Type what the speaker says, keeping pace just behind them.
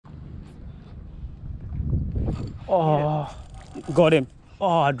Oh, got him.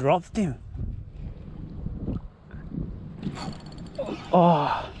 Oh, I dropped him.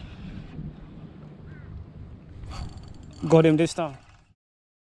 Oh, got him this time.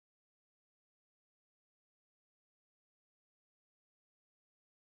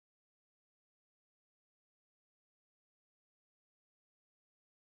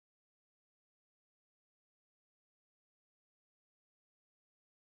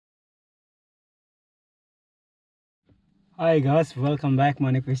 Hi guys, welcome back my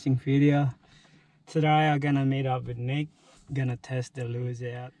new fishing video. Today I'm gonna meet up with Nick, gonna test the lures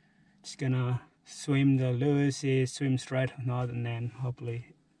out. Just gonna swim the lures, see swim straight or not, and then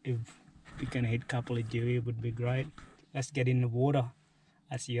hopefully if we can hit a couple of dewy it would be great. Let's get in the water.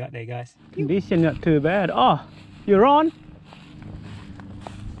 I'll see you out there guys. Condition not too bad. Oh, you're on?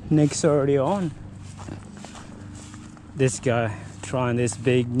 Nick's already on. This guy trying this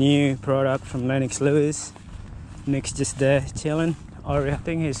big new product from Lennox Lewis. Nick's just there chilling. I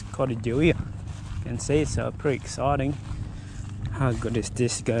think he's caught a dewy. You can see, so pretty exciting. How good is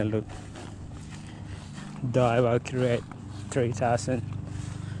this guy look? Dive accurate 3000.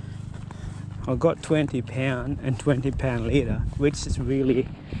 I got 20 pound and 20 pound leader, which is really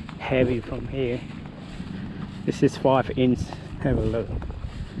heavy from here. This is 5 inch. Have a look.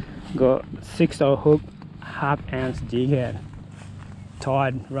 Got 6-0 hook, 1/2 ounce jig head.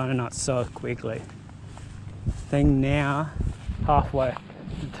 Tide running out so quickly. I think now halfway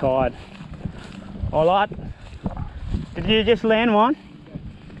the tide. Alright, did you just land one?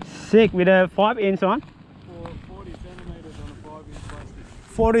 Sick, with a 5 inch one? 40 centimeters on a 5 inch plastic.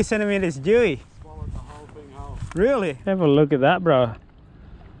 40 centimeters dewy. Swallowed the whole thing whole. Really? Have a look at that, bro.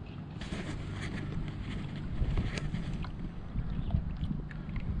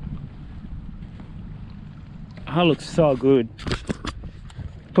 That looks so good.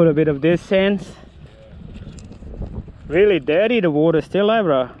 Put a bit of this sand. Really dirty the water still, eh,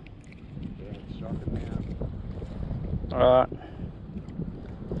 bro? Yeah, it's shocking now. Alright.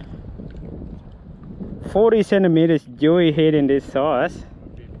 40 centimeters dewy head in this size.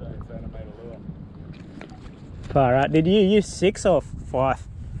 15 centimeter lure. Far out. Did you use 6 or 5?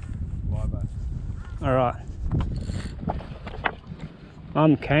 5. Alright.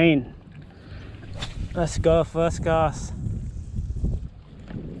 I'm keen. Let's go first cast.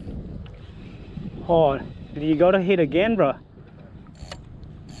 Oh, you gotta hit again, bro. I love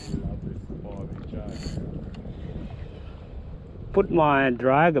this 5 inch jug. Put my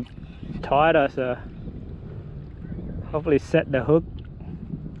drag up tighter so hopefully set the hook.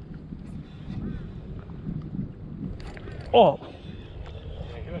 Oh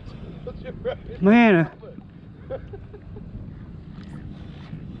man,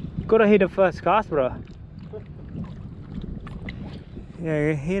 gotta hit the first cast, bro.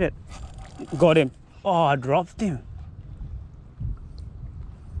 Yeah, hit it. Got him. Oh, I dropped him.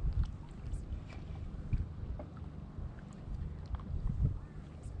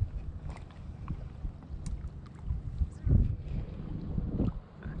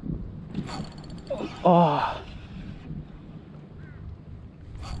 Oh,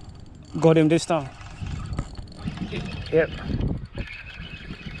 got him this time. Yep.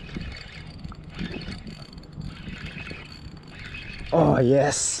 Oh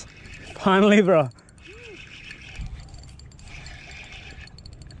yes, finally, bro.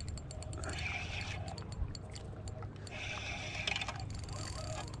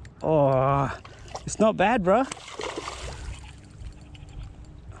 Oh, it's not bad, bro.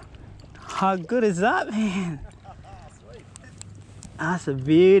 How good is that, man? That's a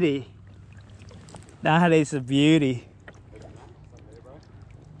beauty. That is a beauty.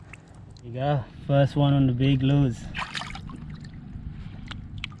 There you go, first one on the big lures.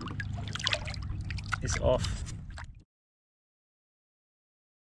 It's off.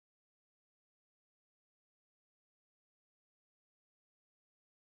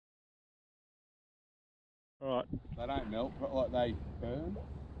 Right. They don't melt, but like they burn.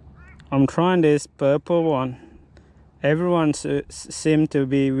 I'm trying this purple one. Everyone seems to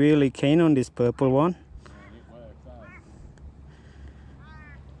be really keen on this purple one. Yeah, it works,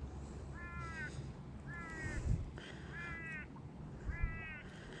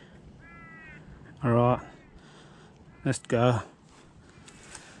 eh? Alright, let's go.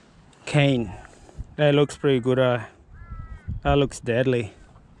 Keen. That looks pretty good, eh? That looks deadly.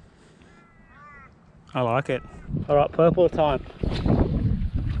 I like it. Alright, purple time.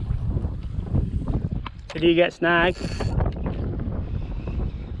 Did you get snagged?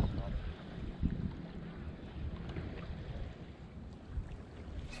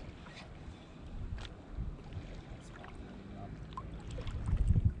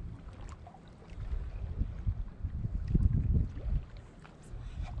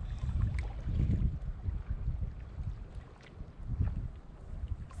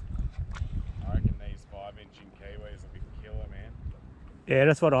 Yeah,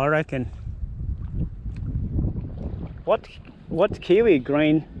 that's what I reckon. What's kiwi?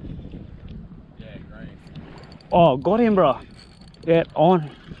 Green? Yeah, green. Oh, got him, bro. Yeah, on.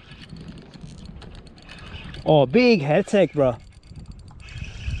 Oh, big head sack, bro.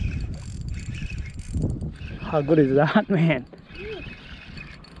 How good is that, man?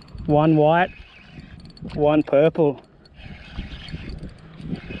 One white, one purple.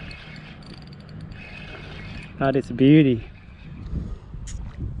 That is a beauty.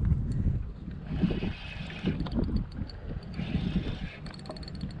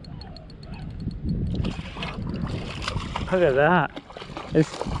 Look at that.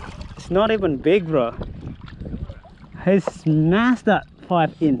 It's not even big, bro. He's smashed that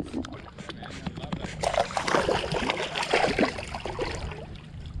 5 inch.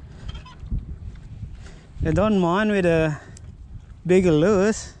 I don't mind with a bigger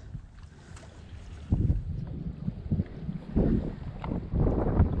lures.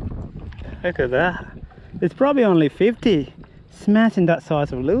 Look at that. It's probably only 50. Smashing that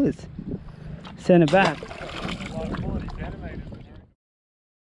size of lures. Send it back.